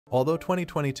Although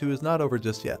 2022 is not over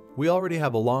just yet, we already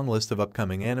have a long list of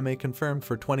upcoming anime confirmed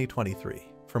for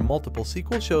 2023. From multiple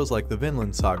sequel shows like the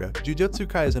Vinland Saga, Jujutsu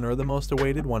Kaisen, or the most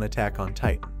awaited one, Attack on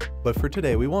Titan. But for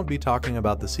today we won't be talking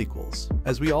about the sequels,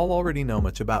 as we all already know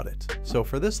much about it. So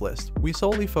for this list, we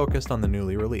solely focused on the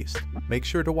newly released. Make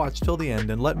sure to watch till the end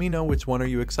and let me know which one are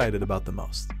you excited about the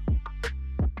most.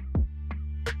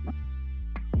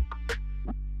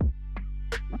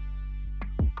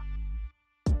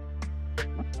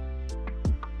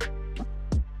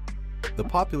 The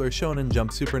popular Shonen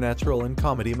Jump supernatural and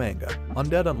comedy manga,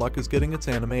 Undead Unluck, is getting its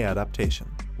anime adaptation.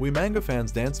 We manga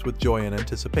fans danced with joy and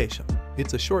anticipation.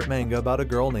 It's a short manga about a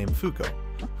girl named Fuko,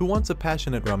 who wants a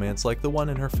passionate romance like the one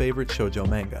in her favorite shoujo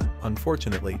manga.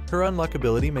 Unfortunately, her unluck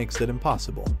ability makes it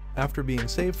impossible. After being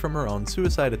saved from her own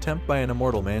suicide attempt by an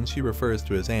immortal man she refers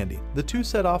to as Andy, the two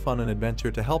set off on an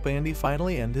adventure to help Andy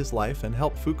finally end his life and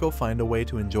help Fuko find a way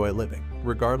to enjoy living,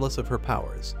 regardless of her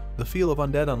powers. The feel of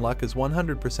Undead Unluck is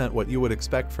 100% what you would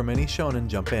expect from any Shonen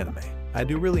Jump anime. I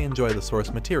do really enjoy the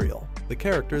source material. The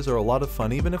characters are a lot of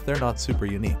fun even if they're not super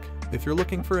unique. If you're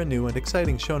looking for a new and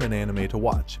exciting shonen anime to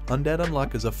watch, Undead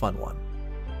Unluck is a fun one.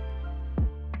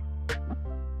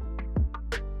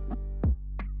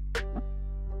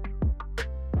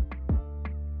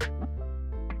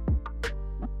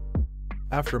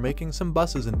 After making some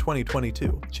buses in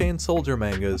 2022, Chain Soldier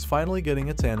manga is finally getting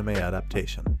its anime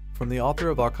adaptation. From the author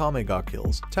of Akame ga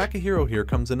Kills, Takahiro, here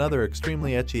comes another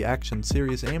extremely ecchi action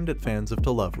series aimed at fans of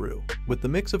To Love Ru. With the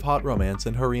mix of hot romance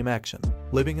and harem action,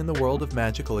 living in the world of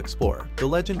Magical Explorer, the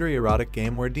legendary erotic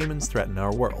game where demons threaten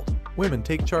our world. Women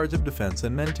take charge of defense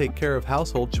and men take care of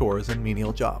household chores and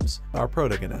menial jobs. Our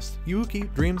protagonist, Yuki,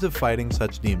 dreams of fighting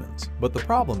such demons. But the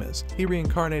problem is, he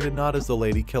reincarnated not as the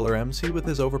lady killer MC with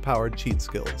his overpowered cheat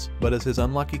skills, but as his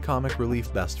unlucky comic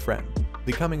relief best friend,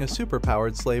 becoming a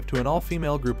superpowered slave to an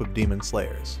all-female group of demon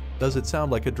slayers. Does it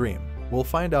sound like a dream? We'll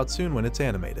find out soon when it's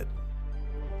animated.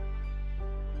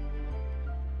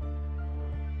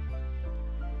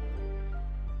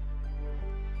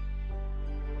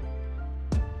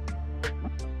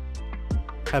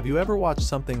 Have you ever watched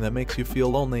something that makes you feel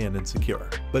lonely and insecure,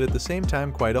 but at the same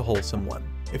time quite a wholesome one?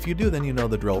 If you do, then you know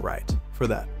the drill, right? For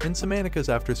that, Insomaniaca's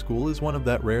After School is one of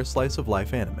that rare slice of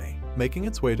life anime, making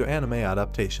its way to anime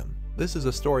adaptation. This is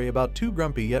a story about two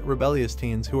grumpy yet rebellious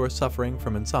teens who are suffering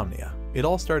from insomnia. It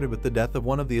all started with the death of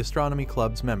one of the astronomy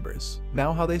club's members.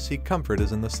 Now how they seek comfort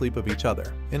is in the sleep of each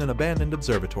other, in an abandoned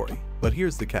observatory. But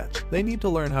here's the catch, they need to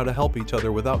learn how to help each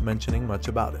other without mentioning much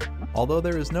about it. Although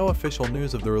there is no official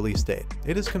news of the release date,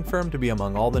 it is confirmed to be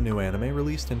among all the new anime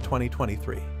released in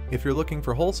 2023. If you're looking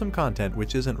for wholesome content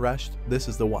which isn't rushed, this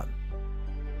is the one.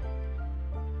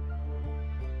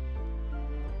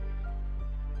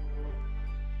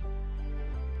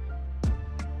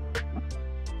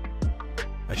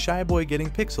 A shy boy getting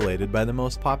pixelated by the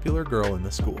most popular girl in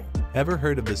the school. Ever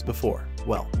heard of this before?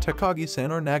 Well, Takagi-sen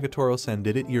or Nagatoro-sen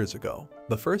did it years ago.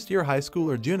 The first-year high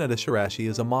schooler Juneta Shirashi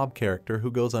is a mob character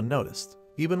who goes unnoticed,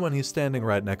 even when he's standing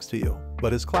right next to you.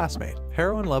 But his classmate,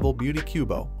 heroine-level Beauty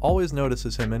Kubo, always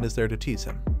notices him and is there to tease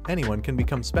him. Anyone can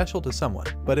become special to someone,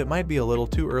 but it might be a little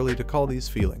too early to call these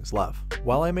feelings love.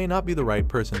 While I may not be the right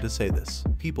person to say this,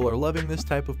 people are loving this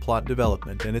type of plot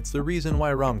development, and it's the reason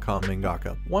why rom-com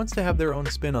mangaka wants to have their own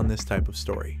spin on this type of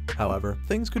story. However,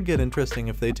 things could get interesting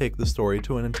if they take the story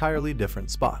to an entirely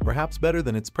different spot, perhaps better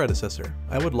than its predecessor.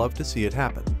 I would love to see it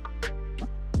happen.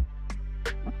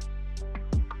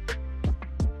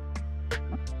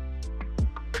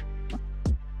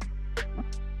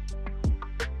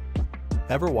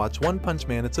 Ever watch One Punch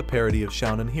Man? It's a parody of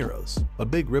Shonen heroes, a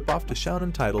big ripoff to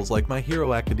Shonen titles like My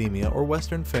Hero Academia or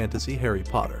Western fantasy Harry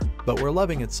Potter. But we're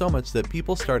loving it so much that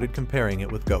people started comparing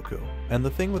it with Goku. And the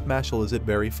thing with Mashle is it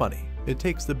very funny. It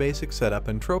takes the basic setup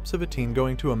and tropes of a teen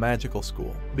going to a magical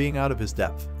school, being out of his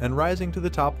depth, and rising to the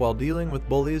top while dealing with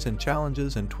bullies and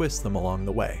challenges and twists them along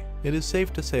the way. It is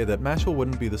safe to say that Mashle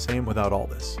wouldn't be the same without all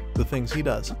this. The things he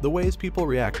does, the ways people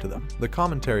react to them, the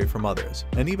commentary from others,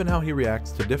 and even how he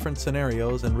reacts to different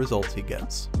scenarios and results he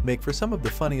gets, make for some of the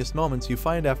funniest moments you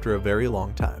find after a very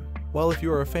long time. Well, if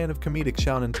you are a fan of comedic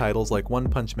shonen titles like One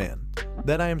Punch Man,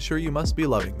 then I am sure you must be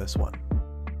loving this one.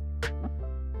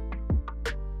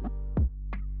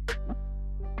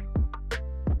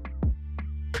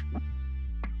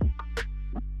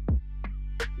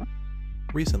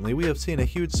 Recently, we have seen a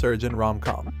huge surge in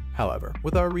rom-com. However,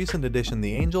 with our recent edition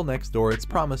The Angel Next Door, it's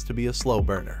promised to be a slow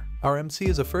burner. Our MC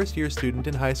is a first-year student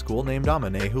in high school named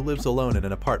Amane who lives alone in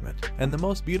an apartment, and the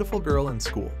most beautiful girl in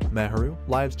school, Maharu,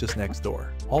 lives just next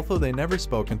door, although they never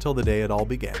spoke until the day it all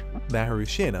began.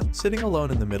 Maharushina, sitting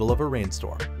alone in the middle of a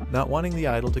rainstorm, not wanting the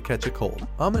idol to catch a cold.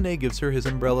 Amane gives her his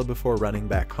umbrella before running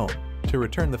back home. To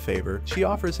return the favor, she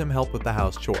offers him help with the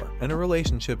house chore, and a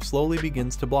relationship slowly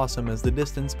begins to blossom as the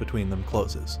distance between them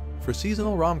closes. For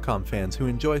seasonal rom-com fans who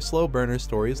enjoy slow burner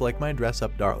stories like My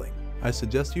Dress-Up Darling, I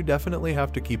suggest you definitely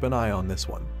have to keep an eye on this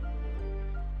one.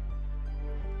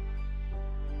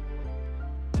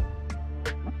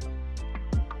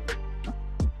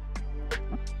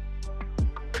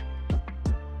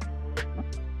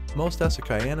 Most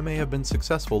isekai anime have been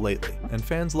successful lately, and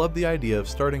fans love the idea of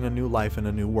starting a new life in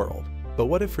a new world. But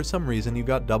what if for some reason you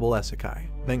got double isekai?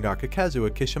 Mangaka Kazuo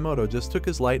Kishimoto just took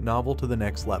his light novel to the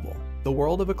next level. The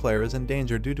world of Eclair is in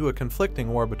danger due to a conflicting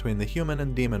war between the human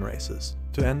and demon races.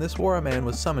 To end this war, a man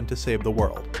was summoned to save the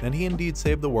world, and he indeed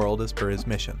saved the world as per his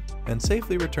mission, and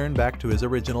safely returned back to his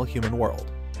original human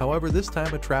world. However, this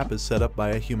time a trap is set up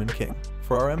by a human king,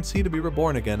 for our MC to be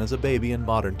reborn again as a baby in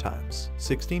modern times.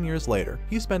 16 years later,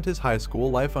 he spent his high school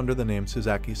life under the name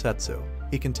Suzaki Setsu.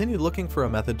 He continued looking for a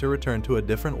method to return to a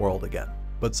different world again,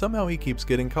 but somehow he keeps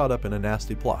getting caught up in a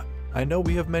nasty plot. I know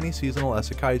we have many seasonal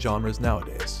isekai genres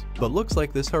nowadays, but looks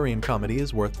like this harem comedy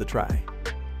is worth the try.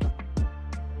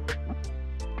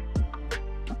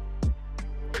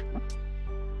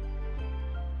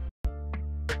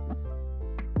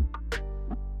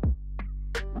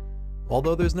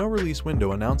 Although there's no release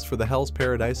window announced for the Hell's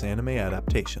Paradise anime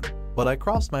adaptation, but I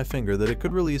crossed my finger that it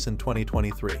could release in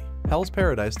 2023. Hell's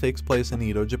Paradise takes place in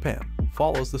Edo, Japan,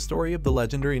 follows the story of the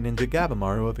legendary ninja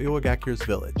Gabimaru of Iwagakure's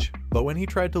village. But when he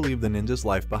tried to leave the ninja's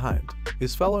life behind,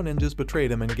 his fellow ninjas betrayed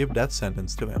him and give death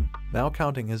sentence to him. Now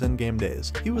counting his endgame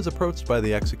days, he was approached by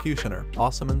the executioner,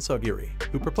 Osamun Sugiri,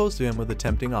 who proposed to him with a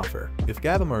tempting offer. If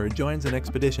Gabimaru joins an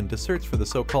expedition to search for the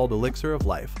so-called elixir of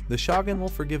life, the shogun will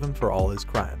forgive him for all his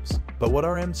crimes. But what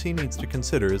our MC needs to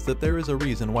consider is that there is a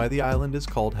reason why the island is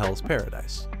called Hell's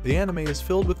Paradise. The anime is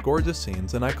filled with gorgeous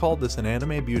scenes, and I called this an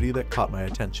anime beauty that caught my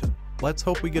attention. Let's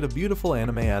hope we get a beautiful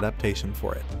anime adaptation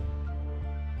for it.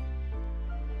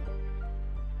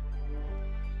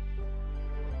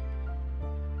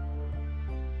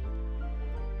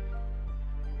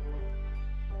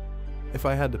 If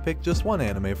I had to pick just one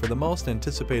anime for the most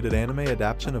anticipated anime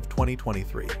adaptation of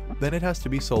 2023, then it has to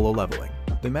be Solo Leveling.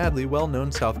 The madly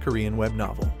well-known South Korean web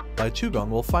novel by Chugong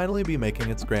will finally be making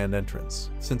its grand entrance,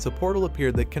 since a portal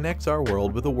appeared that connects our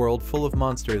world with a world full of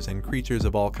monsters and creatures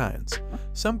of all kinds.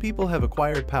 Some people have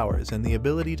acquired powers and the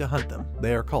ability to hunt them.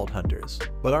 They are called hunters.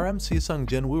 But our MC Sung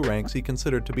Jin Woo ranks he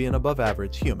considered to be an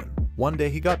above-average human. One day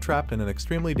he got trapped in an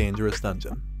extremely dangerous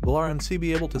dungeon. Will our MC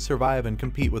be able to survive and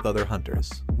compete with other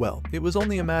hunters? Well, it was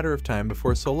only a matter of time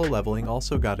before Solo Leveling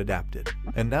also got adapted.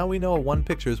 And now we know One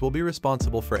Pictures will be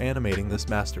responsible for animating this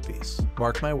masterpiece.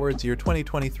 Mark my words, year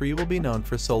 2023 will be known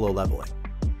for Solo Leveling.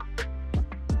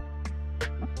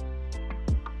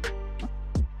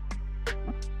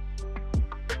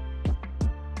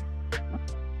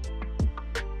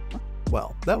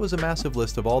 Well, that was a massive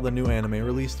list of all the new anime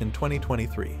released in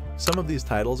 2023. Some of these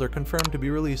titles are confirmed to be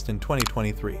released in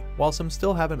 2023, while some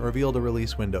still haven't revealed a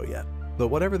release window yet. But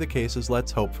whatever the case is,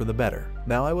 let's hope for the better.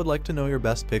 Now I would like to know your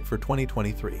best pick for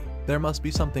 2023. There must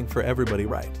be something for everybody,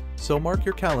 right? So mark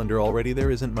your calendar already,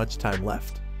 there isn't much time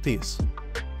left. Peace.